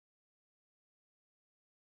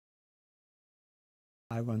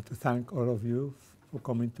I want to thank all of you for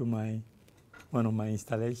coming to one of my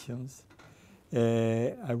installations.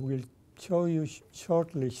 I will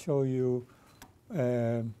shortly show you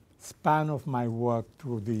span of my work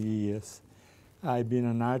through the years. I've been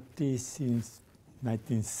an artist since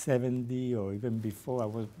 1970 or even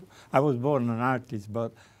before. I was born an artist,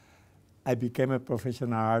 but I became a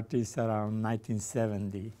professional artist around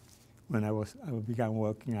 1970 when I began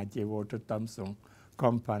working at J. Walter Thompson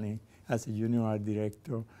Company as a junior art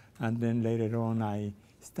director, and then later on I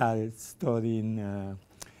started studying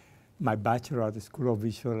my bachelor at the School of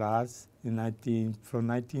Visual Arts from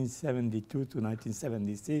 1972 to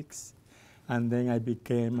 1976, and then I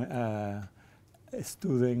became a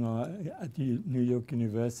student at New York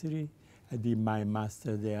University. I did my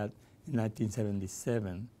master there in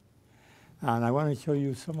 1977. And I want to show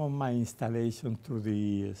you some of my installations through the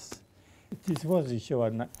years. This was the show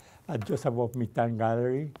at just above Midtown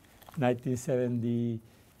Gallery,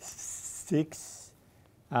 1976.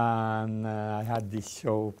 And I had this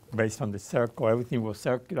show based on the circle. Everything was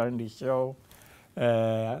circular in the show.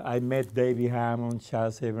 I met David Hammond,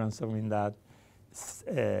 Charles Abramson in that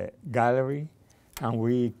gallery. And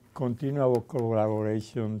we continue our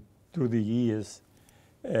collaboration through the years.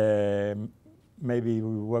 Maybe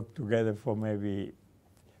we worked together for maybe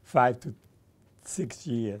 5 to 6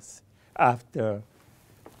 years after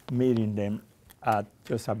meeting them at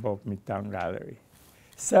just above Midtown Gallery.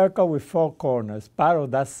 Circle with 4 corners, part of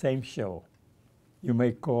that same show. You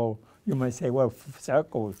may say, well,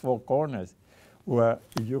 circle with 4 corners. Well,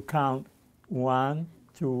 if you count 1,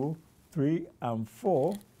 2, 3, and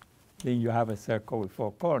 4, then you have a circle with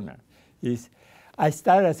 4 corners. I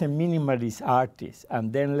started as a minimalist artist,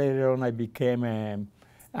 and then later on I became an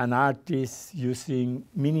artist using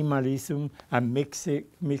minimalism and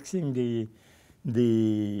mixing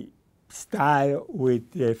the style with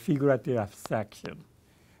the figurative abstraction.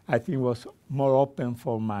 I think it was more open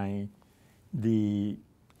for the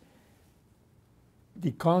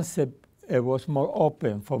concept was more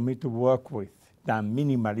open for me to work with than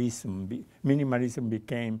minimalism. Minimalism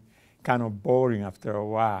became kind of boring after a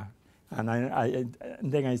while. And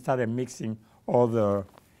then I started mixing other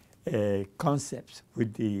concepts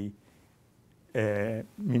with the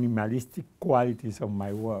minimalistic qualities of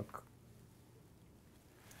my work.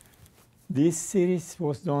 This series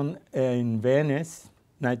was done in Venice,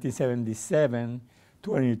 1977,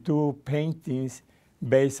 22 paintings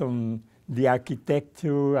based on the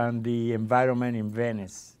architecture and the environment in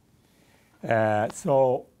Venice.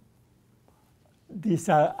 So these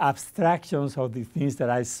are abstractions of the things that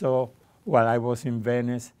I saw while I was in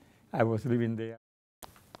Venice. I was living there.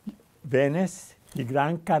 Venice, the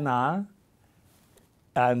Grand Canal,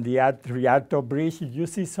 and the Rialto Bridge, you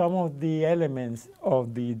see some of the elements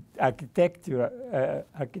of the architecture.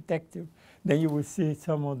 Then you will see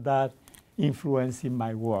some of that influence in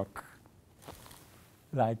my work.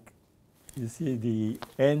 Like you see the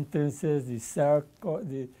entrances, the circle,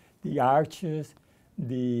 the arches,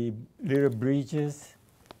 the little bridges.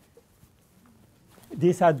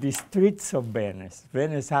 These are the streets of Venice.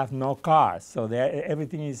 Venice has no cars, so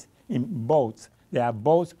everything is in boats. There are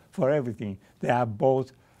boats for everything. There are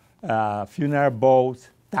boats, funeral boats,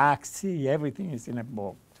 taxi, everything is in a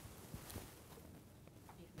boat.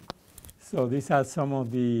 So these are some of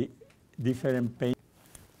the different paintings.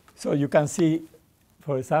 So you can see,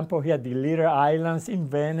 for example, here the little islands in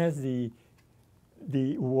Venice, the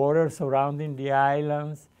water surrounding the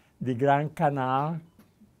islands, the Grand Canal.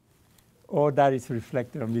 All that is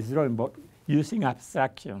reflected on this drawing, but using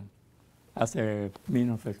abstraction as a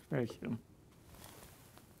means of expression.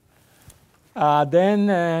 Then,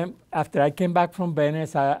 after I came back from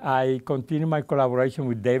Venice, I continued my collaboration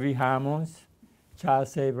with David Hammond,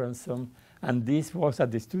 Charles Abramson, and this was at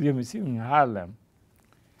the Studio Museum in Harlem,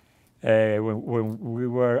 when we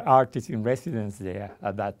were artists in residence there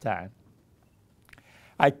at that time.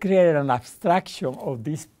 I created an abstraction of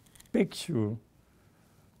this picture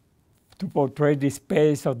to portray the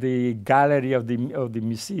space of the gallery of the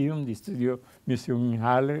museum, the Studio Museum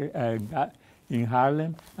in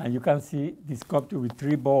Harlem. And you can see the sculpture with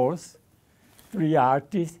 3 balls, 3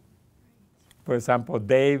 artists. For example,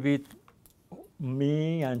 David,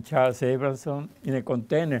 me, and Charles Abramson in a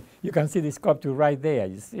container. You can see the sculpture right there,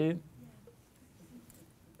 you see it?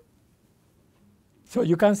 So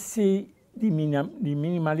you can see the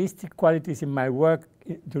minimalistic qualities in my work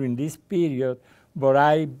during this period, but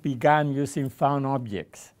I began using found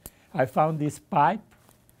objects. I found this pipe,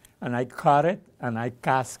 and I cut it, and I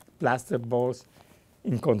cast plaster balls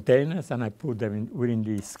in containers, and I put them within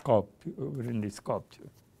the sculpture.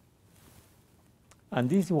 And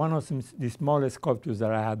this is one of the smallest sculptures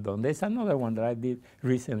that I had done. There's another one that I did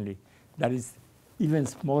recently that is even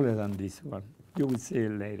smaller than this one. You will see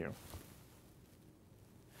it later.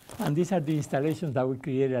 And these are the installations that we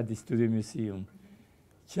created at the Studio Museum.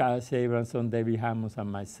 Charles Abramson, David Hammons, and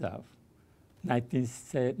myself.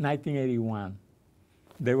 1981.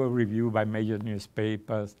 They were reviewed by major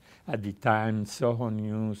newspapers at the time, Soho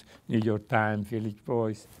News, New York Times, Village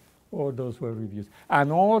Voice. All those were reviews.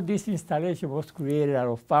 And all this installation was created out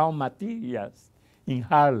of found materials in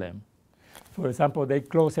Harlem. For example, they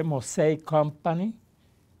closed a mosaic company,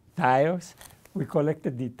 tires. We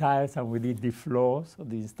collected the tires and we did the floors of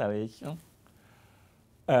the installation.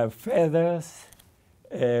 Feathers.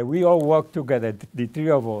 We all worked together, the three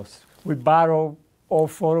of us. We borrowed all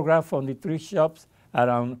photographs from the three shops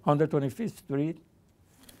around 125th Street,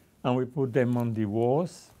 and we put them on the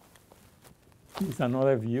walls. Here's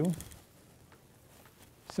another view.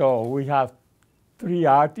 So we have three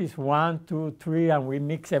artists, 1, 2, 3, and we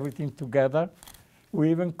mix everything together.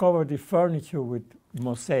 We even covered the furniture with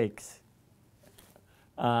mosaics.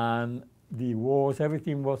 And the walls,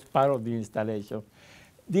 everything was part of the installation.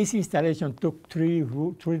 This installation took three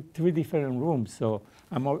different rooms, so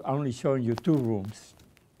I'm only showing you 2 rooms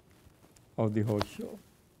of the whole show.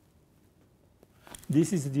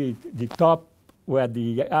 This is the top where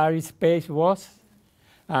the art space was,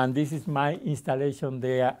 and this is my installation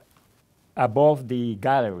there above the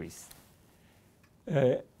galleries.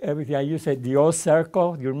 Everything I used, the old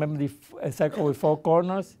circle, you remember the circle with 4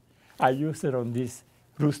 corners? I used it on this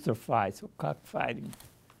rooster fight, so cockfighting.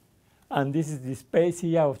 And this is the space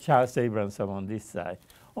here of Charles Abramson on this side.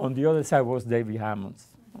 On the other side was David Hammons.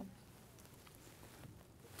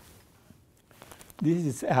 This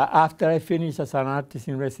is after I finished as an artist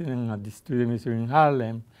in residence at the Studio Museum in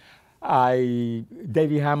Harlem.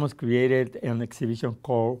 David Hammons created an exhibition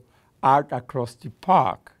called Art Across the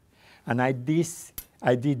Park. And I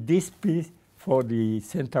did this piece for the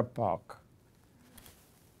Central Park.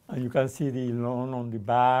 And you can see the lawn on the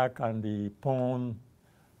back and the pond,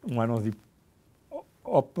 one of the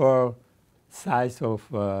upper sides of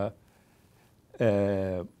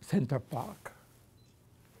Central Park.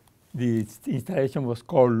 The installation was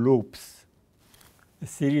called Loops, a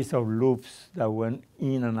series of loops that went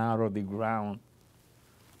in and out of the ground.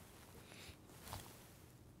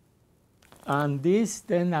 And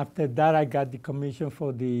then after that, I got the commission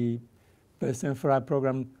for the Percent for Art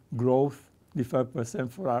program growth, the 5%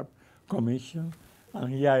 for Art commission.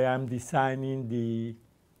 And here I am designing the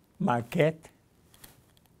maquette.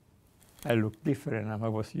 I look different now. I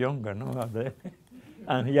was younger, no?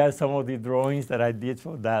 And here are some of the drawings that I did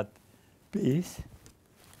for that piece.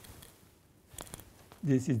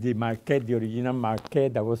 This is the maquette, the original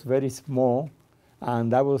maquette that was very small.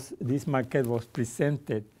 And this maquette was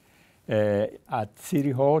presented at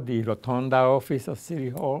City Hall, the Rotunda office of City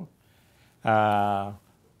Hall,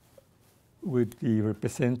 with the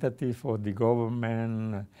representative for the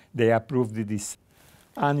government. They approved this.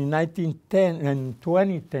 And in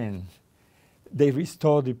 2010, they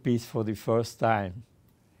restored the piece for the first time.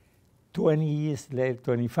 20 years later,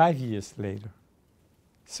 25 years later.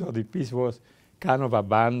 So the piece was kind of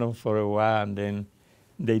abandoned for a while, and then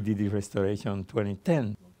they did the restoration in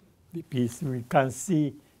 2010. The piece, we can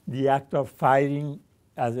see the act of fighting,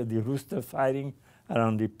 as the rooster fighting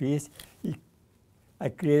around the piece. I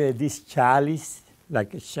created this chalice,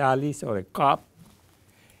 like a chalice or a cup,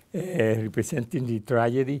 representing the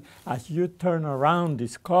tragedy. As you turn around the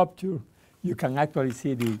sculpture, you can actually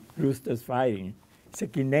see the roosters fighting. It's a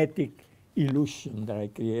kinetic illusion that I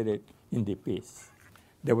created in the piece.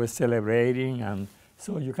 They were celebrating, and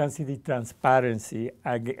so you can see the transparency.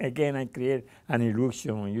 Again, I create an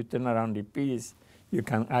illusion. When you turn around the piece, you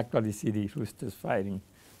can actually see the roosters fighting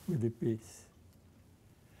with the piece.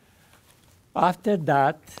 After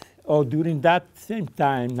that, or during that same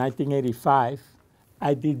time, 1985,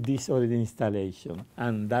 I did this other installation,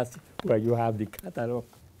 and that's where you have the catalog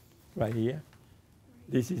right here.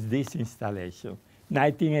 This is this installation,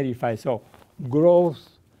 1985. So growth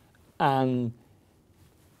and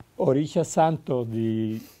Orisha Santo,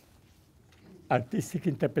 the artistic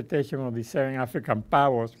interpretation of the 7 African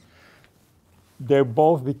powers, they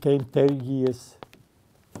both became 30 years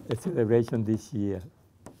a celebration this year.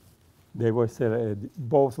 They were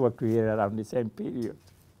both were created around the same period.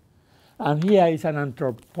 And here is an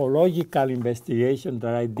anthropological investigation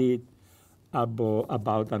that I did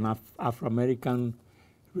about an Afro-American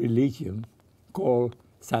religion called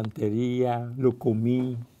Santeria,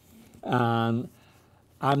 Lucumí. And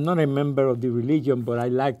I'm not a member of the religion, but I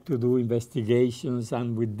like to do investigations,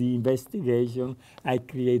 and with the investigation, I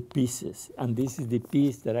create pieces. And this is the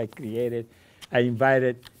piece that I created I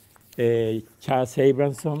invited Charles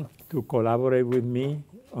Abramson to collaborate with me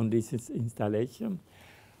on this installation.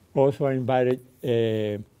 Also, I invited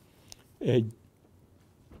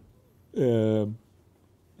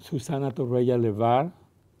Susana Torreya Levar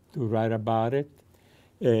to write about it.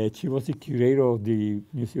 She was the curator of the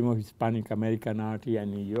Museum of Hispanic American Art here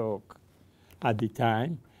in New York at the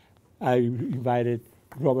time. I invited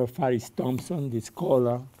Robert Faris Thompson, the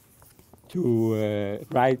scholar, to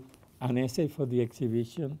write an essay for the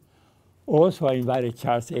exhibition. Also, I invited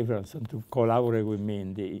Charles Abramson to collaborate with me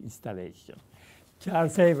in the installation.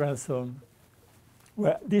 Charles Abramson,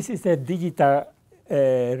 well, this is a digital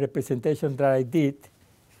representation that I did,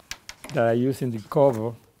 that I use in the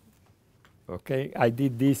cover. Okay, I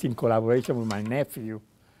did this in collaboration with my nephew.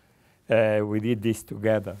 We did this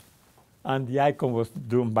together. And the icon was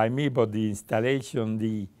done by me, but the installation,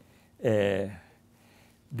 the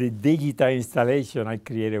digital installation I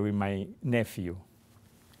created with my nephew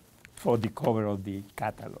for the cover of the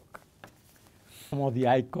catalog. Some of the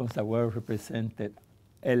icons that were represented,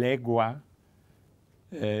 Elegua,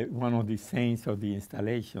 one of the saints of the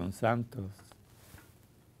installation, Santos,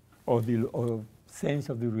 or saints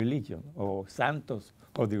of the religion, or Santos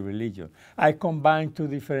of the religion. I combined two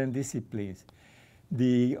different disciplines,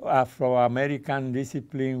 the Afro-American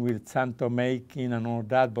discipline with Santo making and all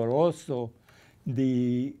that, but also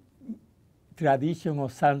the tradition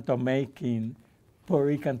of Santo making, Puerto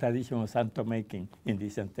Rican tradition of Santo making in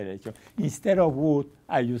this installation. Instead of wood,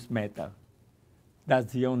 I used metal.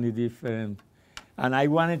 That's the only difference. And I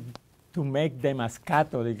wanted to make them as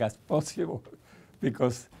Catholic as possible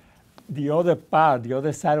because the other part, the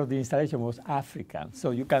other side of the installation was African.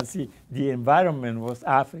 So you can see the environment was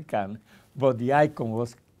African, but the icon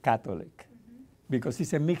was Catholic. Because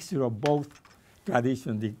it's a mixture of both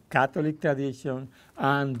traditions, the Catholic tradition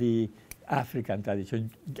and the African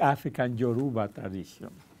tradition, African Yoruba tradition.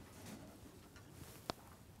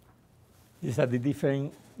 These are the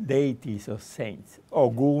different deities or saints.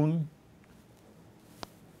 Ogun,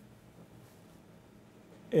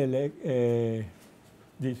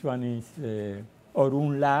 this one is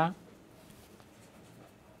Orunla,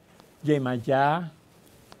 Yemaya,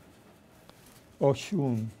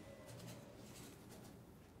 Oshun,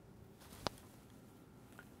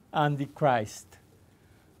 and the Christ.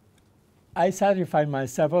 I satisfied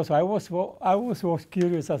myself also. I was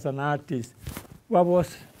curious as an artist what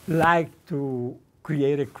was like to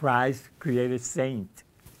create a Christ, create a saint.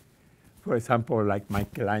 For example, like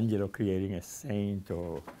Michelangelo creating a saint,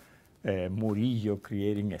 or Murillo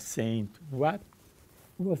creating a saint. What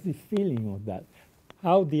was the feeling of that?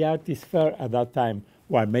 How the artist felt at that time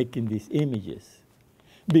while making these images?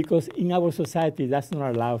 Because in our society, that's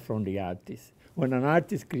not allowed from the artist. When an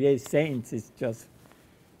artist creates saints, it's just,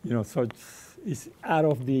 so it's out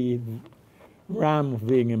of the realm of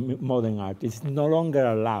being a modern artist. It's no longer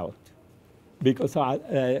allowed. Because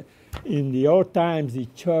in the old times, the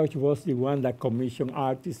church was the one that commissioned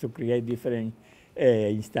artists to create different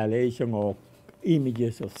installation or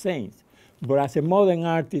images of saints. But as a modern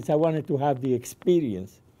artist, I wanted to have the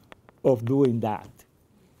experience of doing that.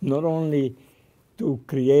 Not only to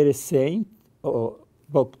create a saint,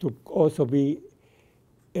 but to also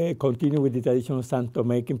continue with the tradition of Santo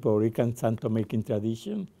making, Puerto Rican Santo making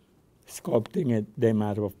tradition, sculpting them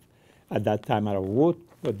at that time out of wood,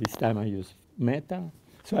 but this time I used metal.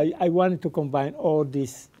 So I wanted to combine all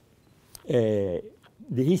this, the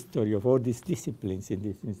history of all these disciplines in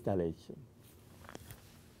this installation.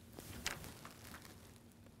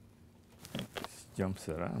 Jumps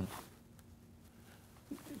around.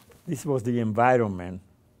 This was the environment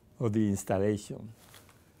of the installation.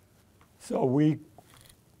 So we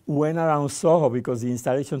went around Soho because the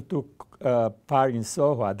installation took part in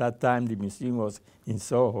Soho. At that time, the museum was in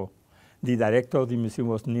Soho. The director of the museum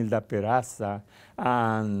was Nilda Peraza,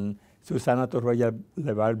 and Susana Torreya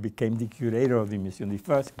Levar became the curator of the museum, the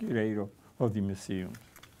first curator of the museum.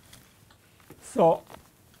 So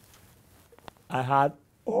I had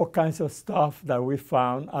all kinds of stuff that we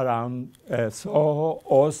found around Soho.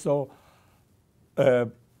 Also,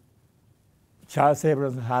 Charles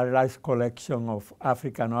Abramson had a large collection of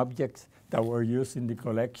African objects that were used in the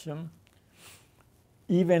collection.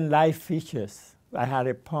 Even live fishes. I had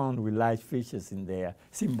a pond with live fishes in there,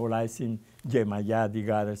 symbolizing Yemaya, the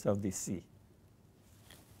goddess of the sea.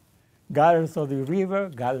 Goddess of the river,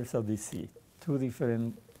 goddess of the sea. Two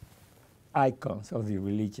different icons of the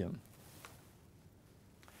religion.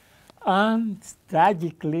 And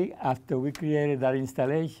tragically, after we created that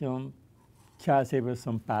installation, Charles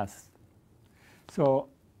Abramson passed. So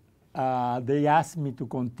they asked me to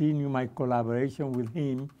continue my collaboration with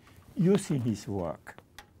him using his work.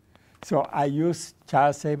 So I used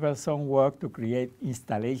Charles Silberson's work to create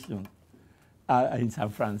installations in San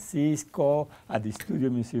Francisco, at the Studio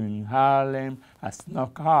Museum in Harlem, at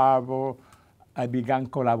Snook Harbor. I began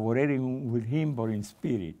collaborating with him, but in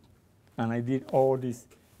spirit. And I did all these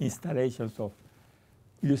installations of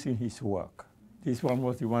using his work. This one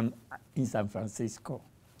was the one in San Francisco.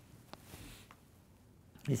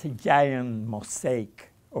 It's a giant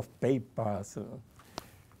mosaic of papers.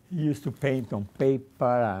 He used to paint on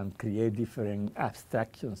paper and create different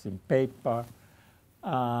abstractions in paper.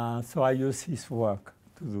 So I used his work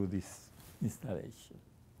to do this installation.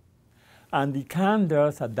 And the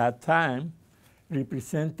candles at that time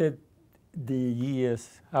represented the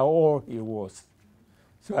years, how old he was.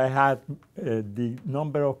 So I had the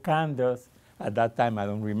number of candles at that time, I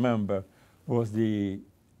don't remember, was the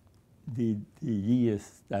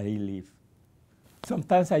years that he lived.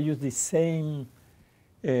 Sometimes I use the same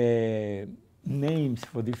names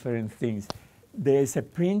for different things. There is a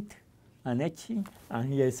print, an etching,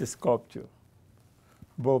 and here is a sculpture.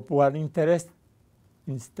 But what interested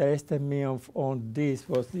me on this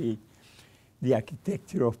was the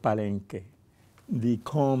architecture of Palenque, the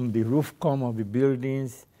roof comb of the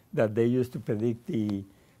buildings that they used to predict the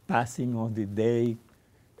passing of the day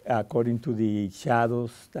according to the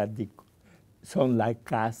shadows that the sunlight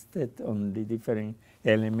casted on the different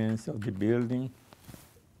elements of the building.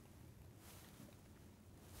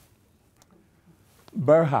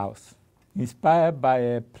 Birdhouse, inspired by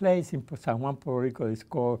a place in San Juan, Puerto Rico. It's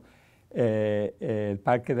called El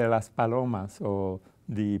Parque de las Palomas, or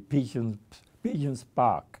the Pigeons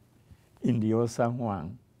Park in the old San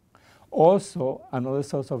Juan. Also, another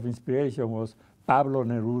source of inspiration was Pablo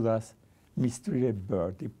Neruda's Mistreated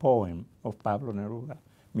Bird, the poem of Pablo Neruda,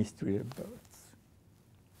 Mistreated Birds.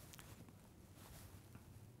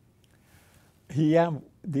 Here,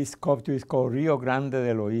 this sculpture is called Rio Grande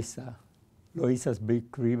de Loíza, Loíza's Big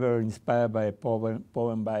River, inspired by a poem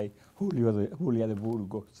by Julia de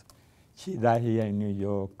Burgos. She died here in New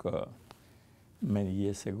York many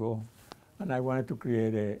years ago. And I wanted to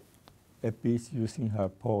create a piece using her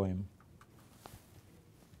poem.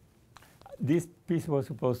 This piece was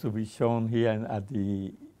supposed to be shown here at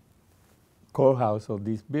the courthouse of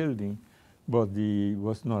this building, but it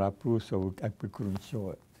was not approved, so we couldn't show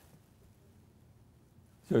it.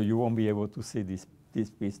 So you won't be able to see this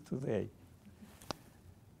piece today.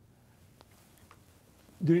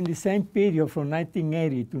 During the same period, from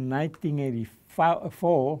 1980 to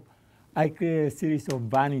 1984, I created a series of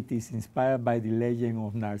vanities inspired by the legend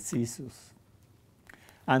of Narcissus.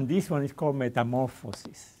 And this one is called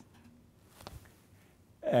Metamorphosis.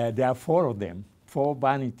 There are 4 of them, 4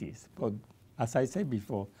 vanities. But as I said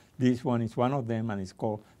before, this one is one of them, and it's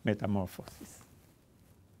called Metamorphosis.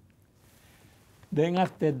 Then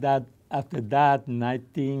after that,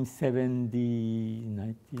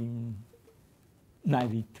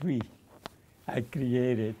 1993, I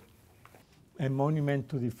created a monument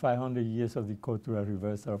to the 500 years of the cultural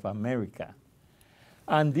reversal of America.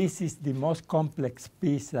 And this is the most complex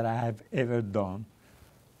piece that I have ever done.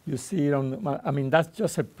 You see it on, I mean, that's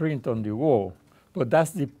just a print on the wall, but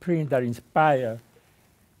that's the print that inspired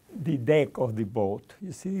the deck of the boat.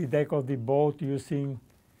 You see the deck of the boat using,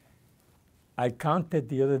 I counted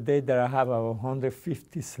the other day that I have about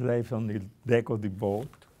 150 slaves on the deck of the boat.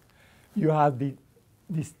 You have the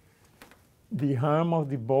helm of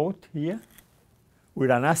the boat here with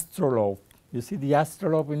an astrolabe. You see the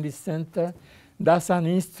astrolabe in the center? That's an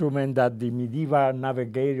instrument that the medieval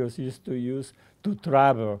navigators used to use to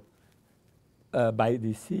travel by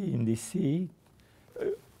the sea, in the sea,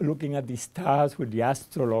 looking at the stars with the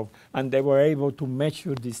astrolabe, and they were able to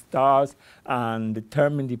measure the stars and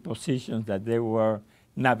determine the positions that they were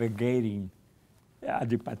navigating at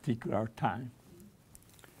the particular time.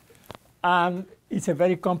 And it's a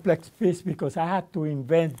very complex piece because I had to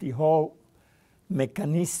invent the whole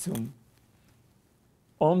mechanism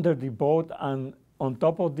under the boat and on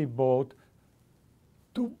top of the boat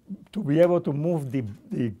to be able to move the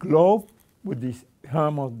globe with the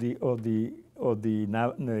helm of the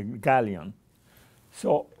galleon.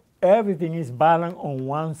 So everything is balanced on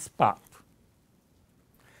one spot.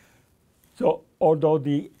 So although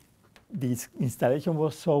this installation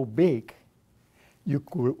was so big, you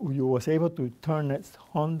was able to turn it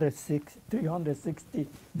 360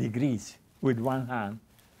 degrees with one hand.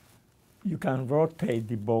 You can rotate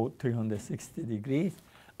the boat 360 degrees.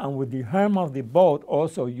 And with the helm of the boat,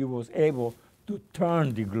 also, you was able to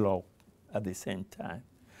turn the globe at the same time.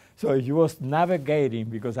 So if you was navigating,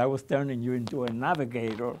 because I was turning you into a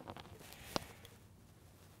navigator,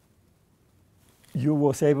 you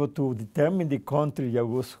was able to determine the country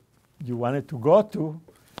you wanted to go to,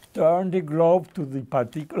 turn the globe to the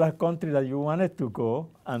particular country that you wanted to go,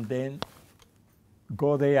 and then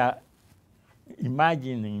go there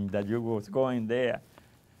imagining that you was going there.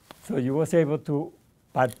 So you was able to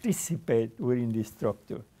participate within the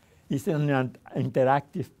structure. It's an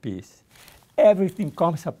interactive piece. Everything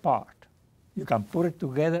comes apart. You can put it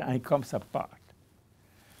together and it comes apart.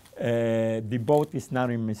 The boat is now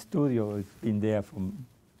in my studio. It's been there for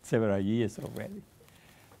several years already.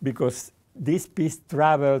 Because this piece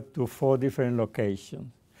traveled to 4 different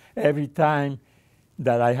locations. Every time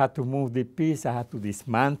that I had to move the piece, I had to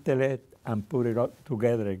dismantle it and put it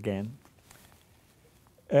together again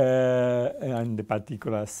on the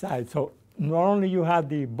particular side. So not only you have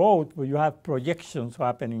the boat, but you have projections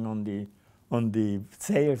happening on the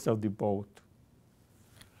sails of the boat.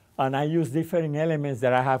 And I use different elements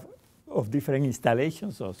that I have of different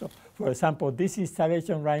installations also. For example, this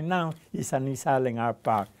installation right now is an East Island Art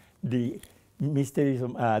Park, the mysteries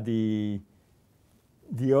of, the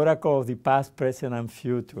Oracle of the Past, Present, and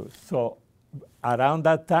Future. So around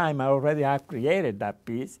that time, I already had created that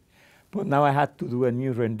piece, but now I had to do a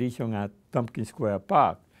new rendition at Tompkins Square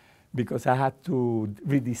Park because I had to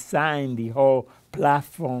redesign the whole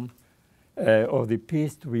platform of the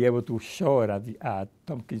piece to be able to show it at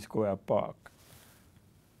Tompkins Square Park.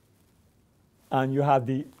 And you have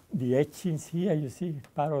the etchings here, you see,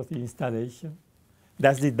 part of the installation.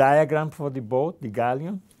 That's the diagram for the boat, the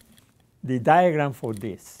galleon, the diagram for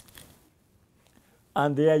this.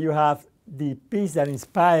 And there you have the piece that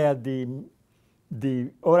inspired the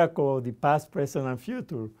Oracle of the Past, Present, and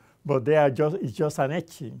Future, but it's just an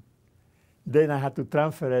etching. Then I had to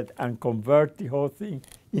transfer it and convert the whole thing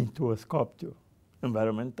into a sculpture,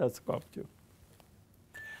 environmental sculpture.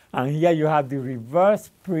 And here you have the reverse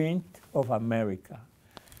print of America.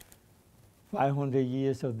 500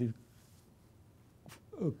 years of the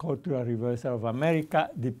cultural reversal of America.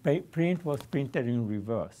 The print was printed in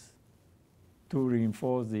reverse to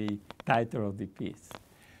reinforce the title of the piece.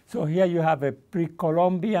 So here you have a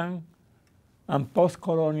pre-Columbian and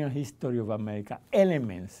post-colonial history of America.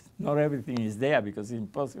 Elements, not everything is there because it's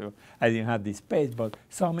impossible. I didn't have the space, but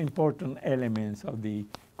some important elements of the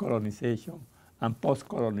colonization and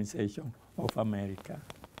post-colonization of America.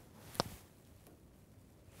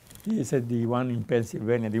 This is the one in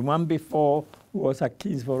Pennsylvania. The one before was at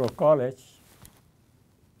Kingsborough College.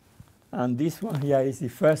 And this one here is the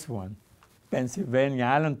first one, Pennsylvania,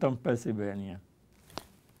 Allentown, Pennsylvania.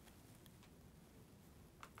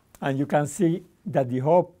 And you can see that the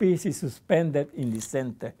whole piece is suspended in the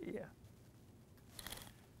center here.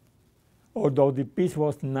 Although the piece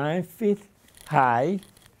was 9 feet high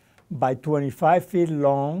by 25 feet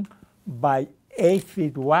long by 8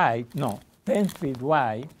 feet wide, no, 10 feet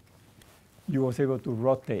wide, you was able to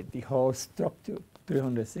rotate the whole structure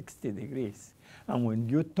 360 degrees. And when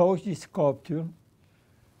you touch the sculpture,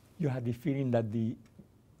 you had the feeling that the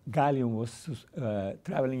galleon was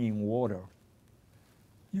traveling in water.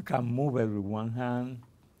 You can move it with one hand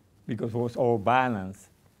because it was all balanced.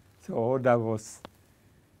 So all that was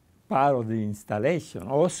part of the installation.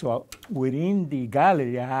 Also, within the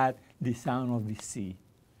gallery, I had the sound of the sea,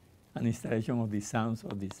 an installation of the sounds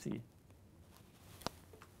of the sea.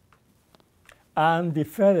 And the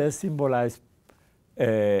feathers symbolize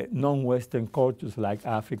non-Western cultures like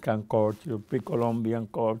African culture, pre-Columbian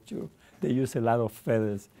culture. They use a lot of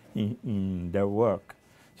feathers in their work.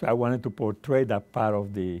 So I wanted to portray that part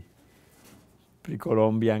of the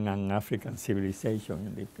pre-Columbian and African civilization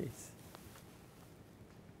in the piece.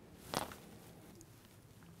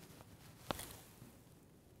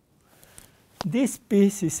 This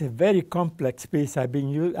piece is a very complex piece. I've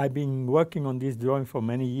been working on this drawing for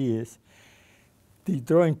many years. The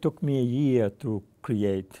drawing took me a year to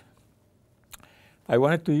create. I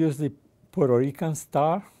wanted to use the Puerto Rican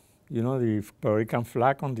star, you know, the Puerto Rican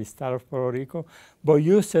flag on the star of Puerto Rico, but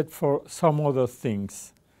use it for some other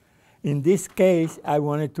things. In this case, I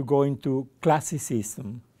wanted to go into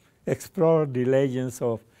classicism, explore the legends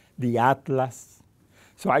of the Atlas.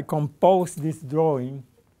 So I composed this drawing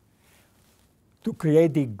to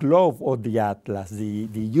create the globe of the Atlas, the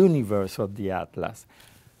universe of the Atlas.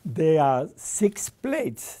 There are 6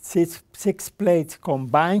 plates, six plates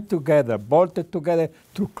combined together, bolted together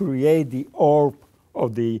to create the orb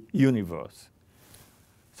of the universe.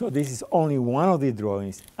 So this is only one of the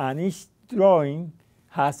drawings, and each drawing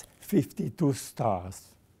has 52 stars.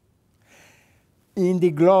 In the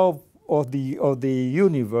globe of the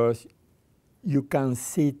universe, you can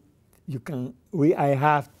see, I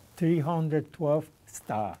have 312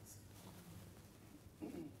 stars.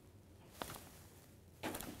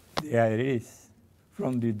 There it is,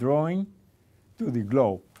 from the drawing to the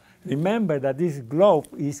globe. Remember that this globe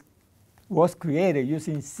was created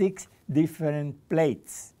using 6 different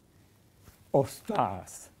plates of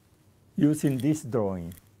stars using this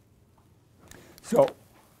drawing. So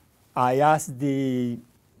I asked the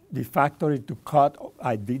factory to cut.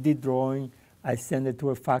 I did the drawing. I sent it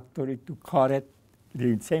to a factory to cut it.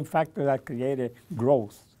 The same factory that created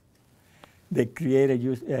grows. They created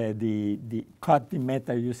cut the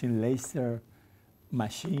metal using laser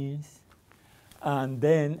machines, and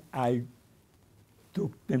then I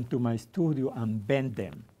took them to my studio and bent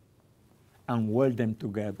them and weld them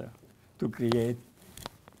together to create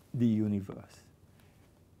the universe.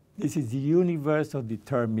 This is the universe of the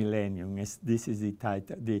third millennium. This is the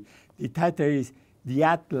title. The title is The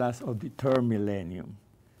Atlas of the Third Millennium.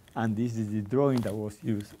 And this is the drawing that was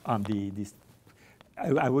used on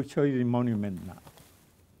I will show you the monument now.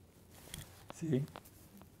 See?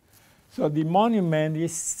 So the monument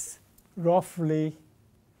is roughly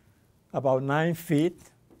about 9 feet,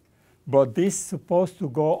 but this is supposed to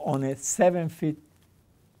go on a 7-foot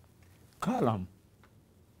column.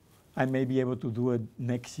 I may be able to do it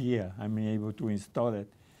next year. I may be able to install it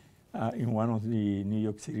in one of the New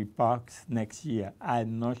York City parks next year.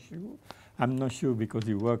 I'm not sure. I'm not sure because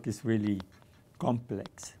the work is really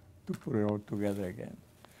complex to put it all together again.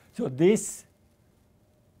 So this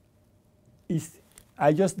is,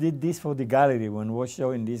 I just did this for the gallery when I was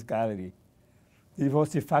showing this gallery. It was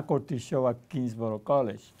the faculty show at Kingsborough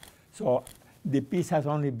College. So the piece has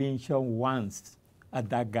only been shown once at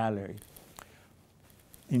that gallery.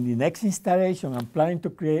 In the next installation, I'm planning to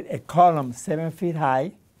create a column 7 feet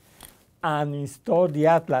high and install the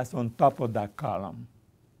atlas on top of that column.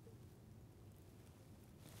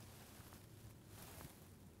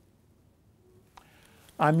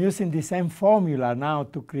 I'm using the same formula now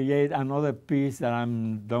to create another piece that I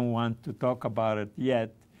don't want to talk about it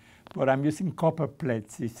yet, but I'm using copper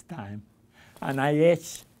plates this time. And I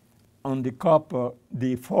etched on the copper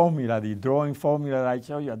the formula, the drawing formula that I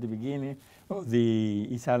showed you at the beginning of the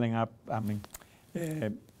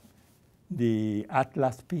the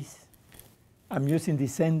atlas piece. I'm using the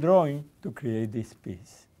same drawing to create this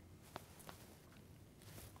piece,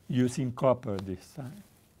 using copper this time.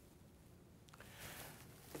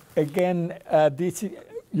 Again,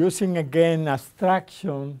 using again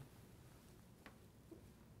abstraction,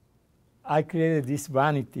 I created this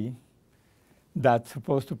vanity that's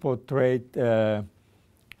supposed to portray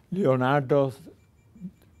Leonardo's,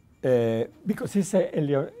 because it's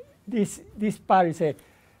this part is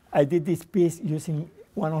I did this piece using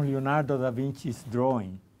one of Leonardo da Vinci's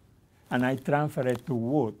drawing, and I transferred it to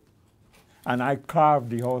wood, and I carved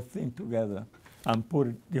the whole thing together and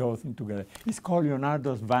put the whole thing together. It's called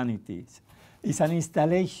Leonardo's Vanities. It's an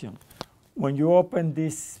installation. When you open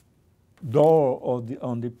this door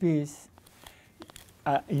on the piece,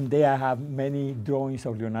 in there I have many drawings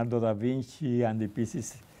of Leonardo da Vinci and the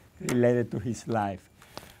pieces related to his life.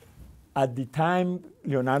 At the time,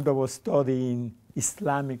 Leonardo was studying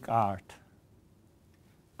Islamic art.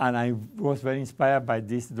 And I was very inspired by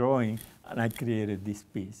this drawing, and I created this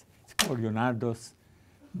piece. It's called Leonardo's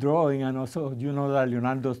drawing, and also you know that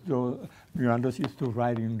Leonardo used to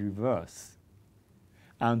write in reverse.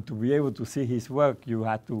 And to be able to see his work, you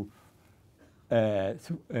had to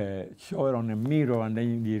show it on a mirror, and then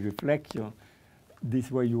in the reflection, this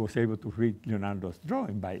way you was able to read Leonardo's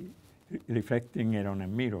drawing by reflecting it on a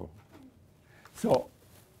mirror. So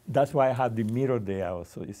that's why I have the mirror there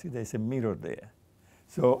also. You see, there's a mirror there.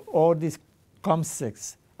 So all these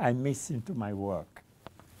concepts I mix into my work.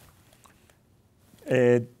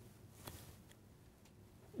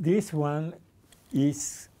 This one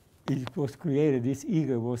was created, this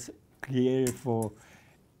eagle was created for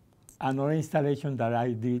another installation that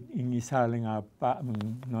I did in East Harlem Park,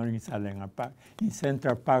 not in East Harlem Park, in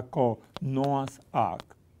Central Park called Noah's Ark.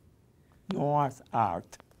 Noah's Ark.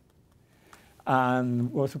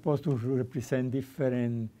 And was supposed to represent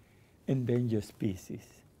different endangered species.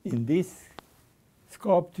 In this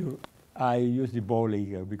sculpture, I used the bald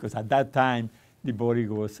eagle because at that time, the bald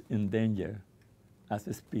eagle was endangered as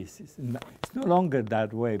a species. It's no longer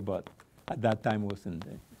that way, but at that time it was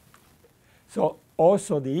endangered. So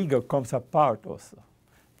also the eagle comes apart also.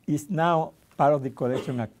 It's now part of the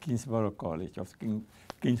collection at Kingsborough College,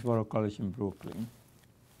 Kingsborough College in Brooklyn.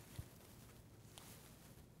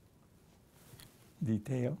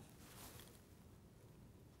 Detail.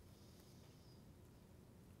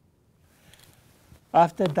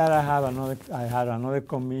 After that, I had another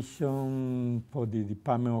commission for the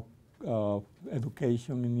Department of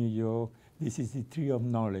Education in New York. This is the Tree of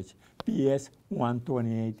Knowledge, PS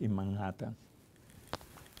 128 in Manhattan.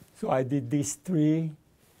 So I did this tree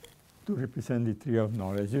to represent the tree of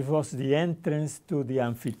knowledge. It was the entrance to the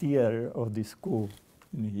amphitheater of the school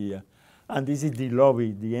in here. And this is the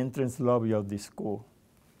lobby, the entrance lobby of the school.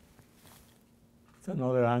 It's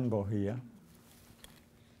another angle here.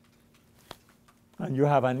 And you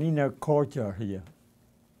have an inner courtyard here.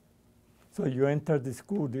 So you enter the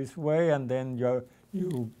school this way, and then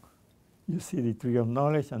you see the tree of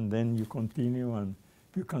knowledge, and then you continue, and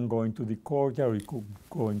you can go into the courtyard, or you could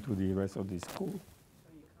go into the rest of the school.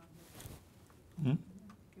 So you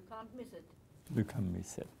can't miss it. You can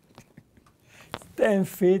miss it. 10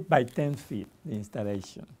 feet by 10 feet, the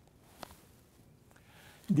installation.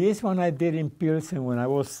 This one I did in Pilsen when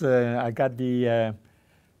I got the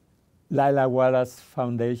Lila Wallace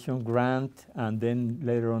Foundation grant, and then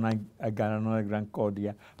later on I got another grant called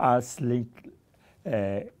the Arts Link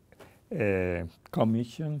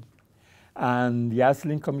Commission. And the Arts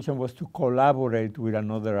Link Commission was to collaborate with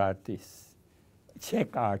another artist,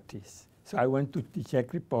 Czech artist. So I went to the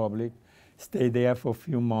Czech Republic, stayed there for a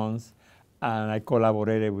few months, and I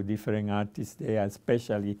collaborated with different artists there,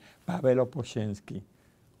 especially Pavel Oposhensky,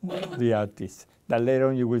 one of the artists, that later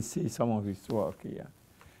on you will see some of his work here.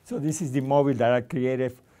 So this is the mobile that I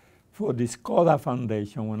created for the Skoda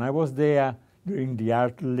Foundation. When I was there during the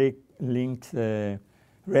Art Links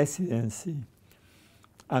residency,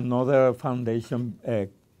 another foundation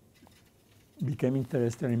became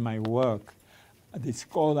interested in my work, the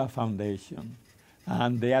Skoda Foundation.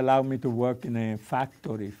 And they allowed me to work in a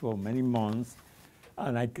factory for many months,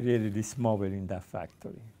 and I created this mobile in that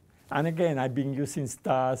factory. And again, I've been using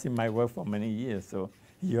stars in my work for many years, so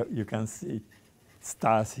you can see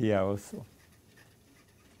stars here also.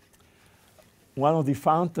 One of the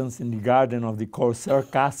fountains in the garden of the Corsair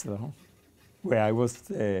Castle, where I was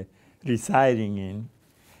residing in,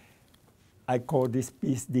 I called this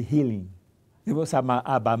piece The Healing. It was an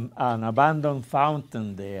abandoned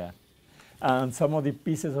fountain there. And some of the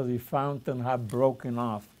pieces of the fountain have broken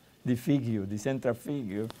off the figure, the central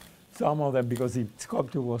figure. Some of them, because the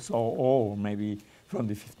sculpture was so old, maybe from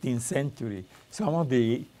the 15th century, some of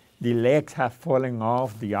the legs have fallen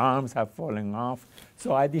off, the arms have fallen off.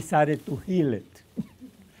 So I decided to heal it.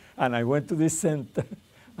 And I went to the center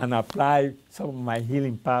and applied some of my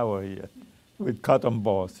healing power here with cotton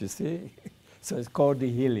balls, you see. So it's called The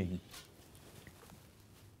Healing.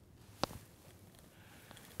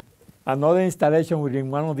 Another installation within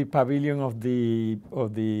one of the pavilions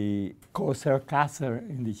of the Corsair Castle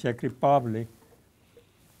in the Czech Republic,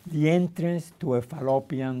 the entrance to a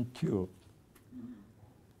fallopian tube.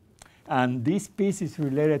 And this piece is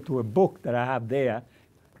related to a book that I have there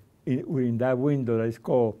within that window that is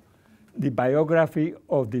called The Biography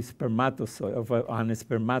of the Spermatozoid, of an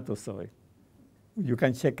Spermatozoid. You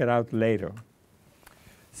can check it out later.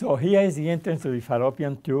 So here is the entrance to the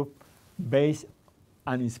fallopian tube based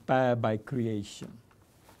and inspired by creation.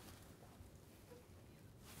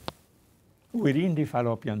 Within the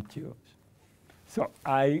fallopian tubes. So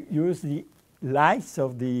I use the lights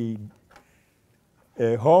of the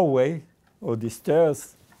hallway or the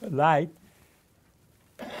stairs light.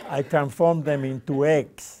 I transform them into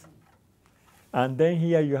eggs. And then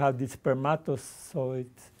here you have the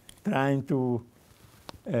spermatozoids trying to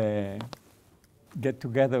get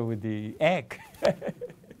together with the egg.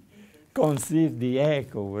 Conceive the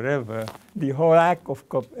egg or whatever. The whole act of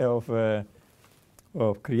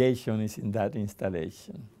creation is in that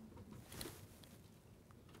installation.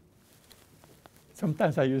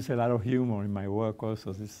 Sometimes I use a lot of humor in my work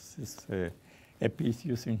also. This is a piece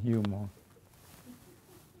using humor.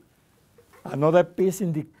 Another piece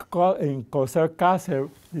in Corsair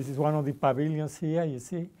Castle, this is one of the pavilions here, you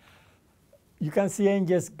see. You can see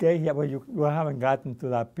Angel's Gate here, but you haven't gotten to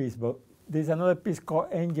that piece. But there's another piece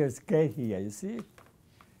called Angel's Gate here, you see?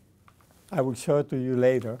 I will show it to you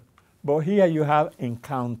later. But here you have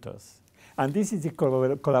encounters. And this is the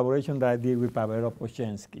collaboration that I did with Pavel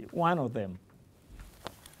Oposhensky, one of them.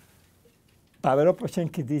 Pavel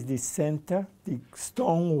Oposhensky did the center, the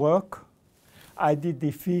stonework. I did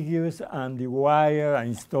the figures and the wire and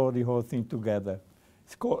installed the whole thing together.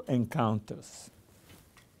 It's called Encounters.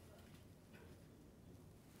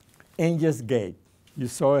 Angel's Gate, you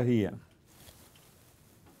saw it here.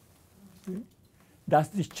 See? That's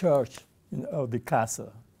the church of the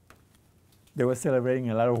castle. They were celebrating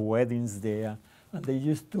a lot of weddings there, and they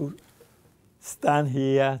used to stand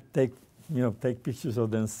here, take pictures of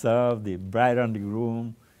themselves, the bride and the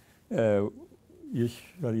groom.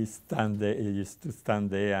 Usually stand there, used to stand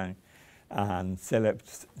there and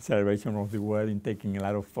celebration of the wedding, taking a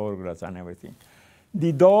lot of photographs and everything.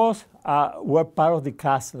 The doors were part of the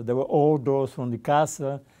castle. They were old doors from the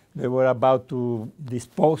castle. They were about to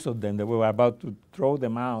dispose of them. They were about to throw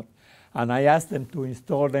them out. And I asked them to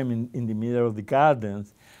install them in the middle of the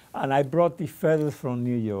gardens. And I brought the feathers from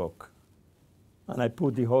New York. And I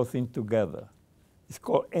put the whole thing together. It's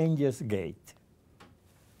called Angel's Gate.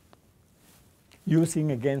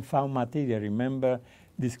 Using, again, found material. Remember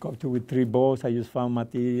this sculpture with 3 balls? I used found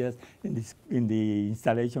materials. In the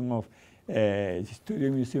installation of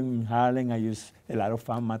Studio Museum in Harlem, I used a lot of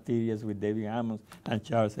found materials with David Amos and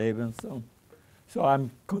Charles Evenson. So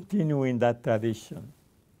I'm continuing that tradition.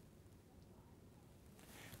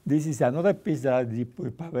 This is another piece that I did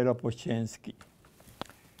with Paweł Poczęski.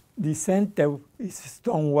 The center is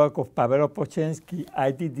stonework of Paweł Poczęski.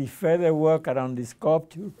 I did the further work around the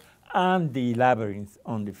sculpture and the labyrinth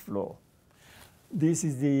on the floor. This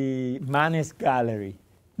is the Manes Gallery.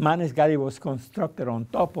 Manes Gallery was constructed on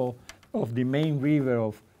top of the main river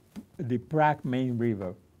of the Prague main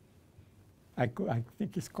river. I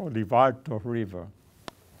think it's called the Wartov River.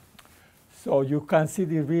 So you can see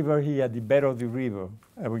the river here at the bed of the river.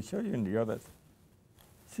 I will show you in the others.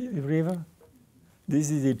 See the river? This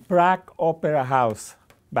is the Prague Opera House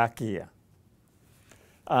back here.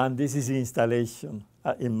 And this is the installation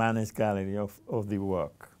in Manes Gallery of the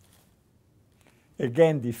work.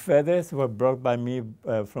 Again, the feathers were brought by me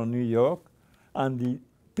from New York, and the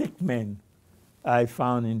pigment I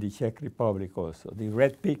found in the Czech Republic also. The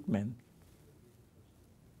red pigment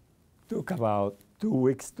took about 2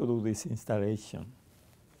 weeks to do this installation.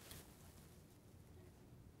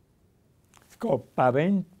 It's called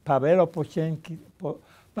Paweł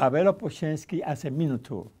Poczęski as a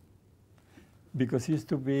Minotaur, because he used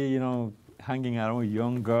to be, hanging around with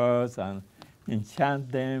young girls and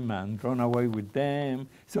enchant them and run away with them.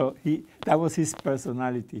 So that was his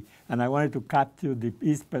personality, and I wanted to capture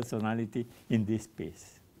his personality in this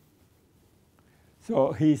piece.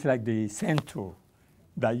 So he's like the centaur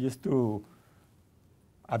that used to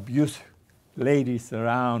abuse ladies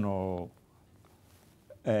around or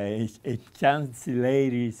enchant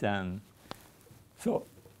ladies, and so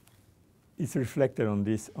it's reflected on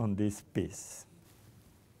this piece.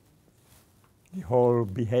 The whole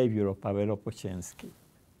behavior of Paweł Poczęski.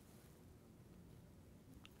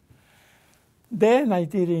 Then I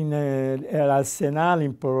did in El Arsenal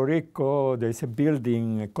in Puerto Rico. There's a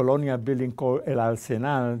building, a colonial building called El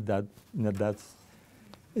Arsenal that's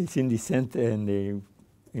in the center in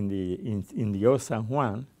the Old San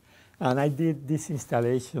Juan, and I did this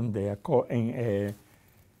installation there called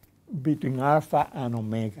between Alpha and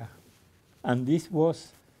Omega, and this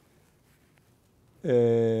was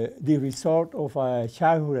the result of a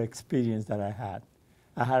childhood experience that I had.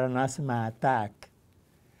 I had an asthma attack,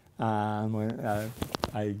 and when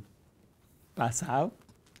I passed out,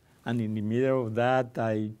 and in the middle of that,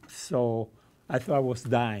 I thought I was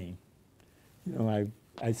dying.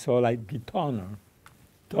 I saw like the tunnel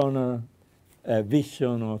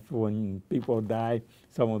vision of when people die.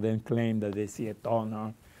 Some of them claim that they see a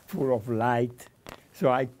tunnel full of light. So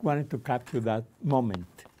I wanted to capture that moment.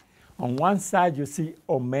 On one side, you see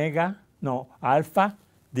Alpha,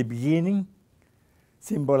 the beginning,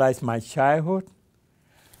 symbolized my childhood,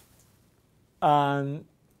 and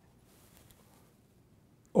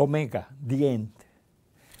Omega, the end.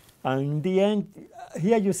 And in the end,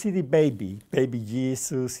 here you see the baby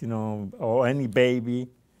Jesus, or any baby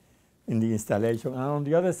in the installation. And on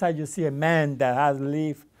the other side, you see a man that has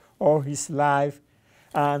lived all his life,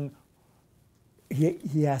 and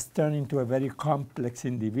he has turned into a very complex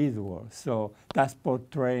individual. So that's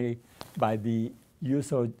portrayed by the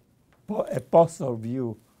use of a postal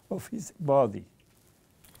view of his body.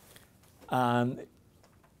 And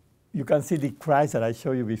you can see the Christ that I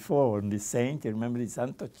showed you before on the saint. You remember the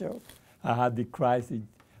Santo show? I had the Christ,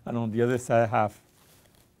 and on the other side I have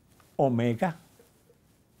Omega.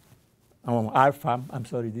 Alpha, I'm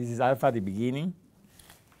sorry, this is Alpha, the beginning,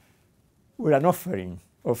 with an offering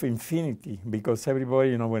of infinity, because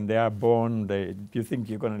everybody, when they are born, you think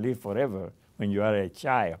you're going to live forever when you are a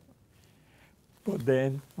child. But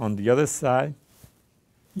then, on the other side,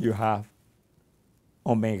 you have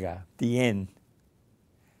Omega, the end.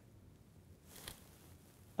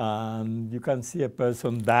 And you can see a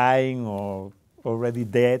person dying or already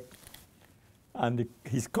dead, and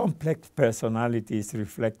his complex personality is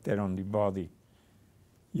reflected on the body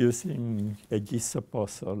using a jigsaw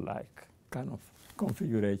puzzle-like kind of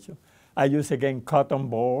configuration. I use again cotton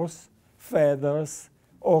balls, feathers,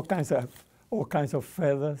 all kinds of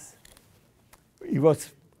feathers. It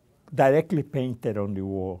was directly painted on the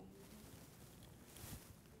wall.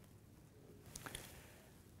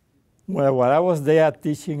 Well, while I was there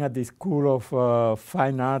teaching at the School of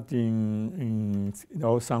Fine Art in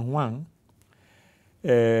San Juan,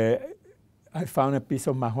 I found a piece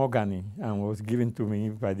of mahogany and was given to me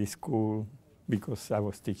by the school because I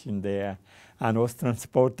was teaching there, and was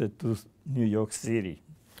transported to New York City.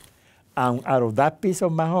 And out of that piece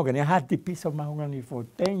of mahogany, I had the piece of mahogany for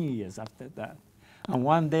 10 years after that. And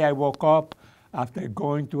one day I woke up after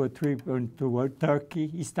going to a trip to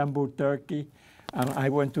Turkey, Istanbul, Turkey, and I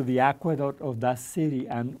went to the aqueduct of that city,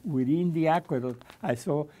 and within the aqueduct, I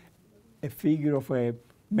saw a figure of a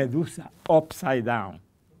Medusa upside down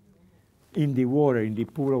in the water, in the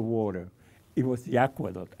pool of water. It was the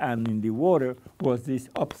aqueduct, and in the water was this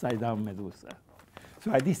upside-down Medusa.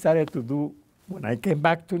 So I decided to do, when I came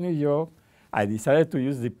back to New York, I decided to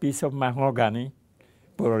use the piece of mahogany,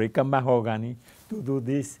 Puerto Rican mahogany, to do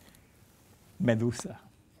this Medusa.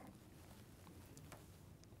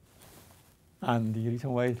 And the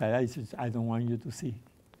reason why it's like that is I don't want you to see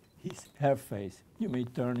her face. You may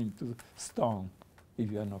turn into stone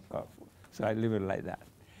if you're not careful. So I leave it like that.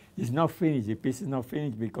 It's not finished. The piece is not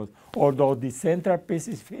finished because although the central piece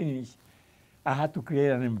is finished, I had to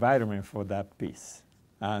create an environment for that piece.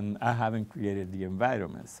 And I haven't created the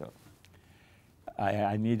environment. So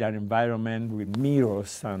I need an environment with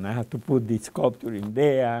mirrors, and I have to put the sculpture in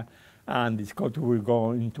there, and the sculpture will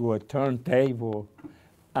go into a turntable.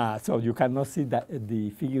 So you cannot see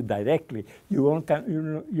the figure directly. You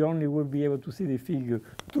only will be able to see the figure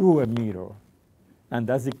through a mirror. And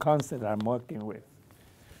that's the concept I'm working with.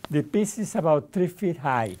 The piece is about 3 feet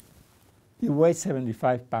high. It weighs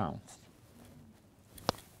 75 pounds.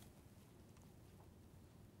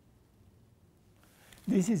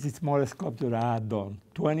 This is the smallest sculpture I had done,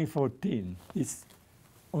 2014. It's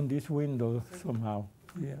on this window somehow.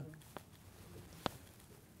 Yeah.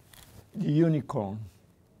 The unicorn.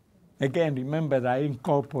 Again, remember that I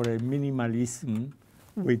incorporate minimalism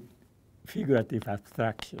with figurative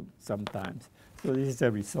abstraction sometimes. So this is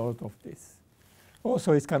a result of this.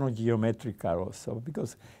 Also, it's kind of geometrical also,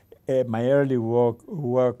 because my early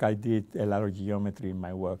work, I did a lot of geometry in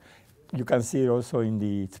my work. You can see it also in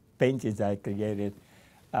the paintings I created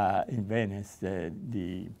in Venice,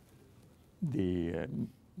 the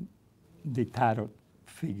tarot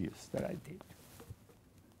figures that I did.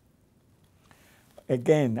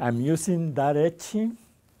 Again, I'm using that etching,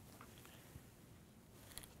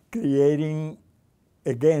 creating,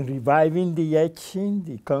 again, reviving the etching,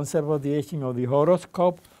 the concept of the etching of the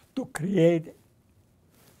horoscope to create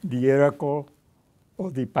the oracle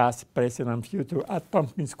of the past, present, and future at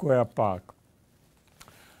Pumpkin Square Park.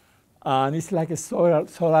 And it's like a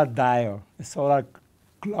solar dial, a solar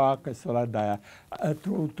clock, a solar dial.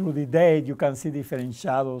 Through the day, you can see different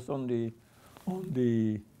shadows on the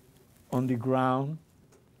ground.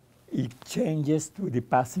 It changes through the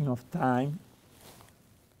passing of time.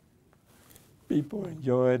 People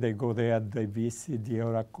enjoy it, they go there, they visit the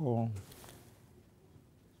oracle.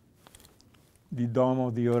 The dome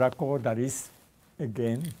of the oracle, that is,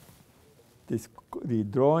 again, the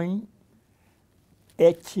drawing,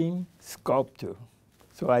 etching, sculpture.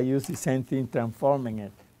 So I use the same thing, transforming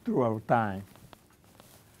it throughout time.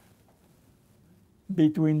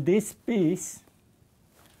 Between this piece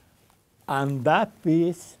and that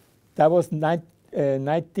piece, that was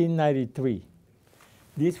 1993.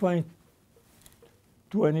 This one,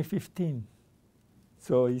 2015.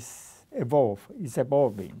 So it's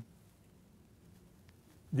evolving.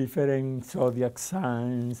 Different zodiac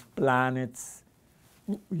signs, planets.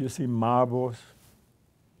 You see marbles.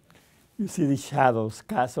 You see the shadows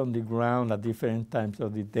cast on the ground at different times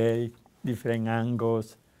of the day, different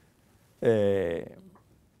angles,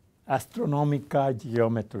 astronomical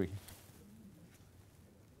geometry.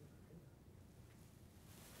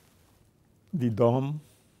 The dome.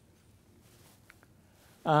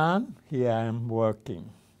 And here I am working.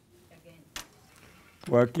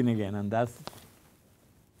 Working again, and that's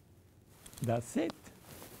it.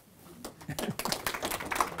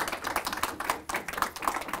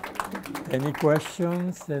 Any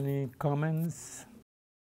questions, any comments?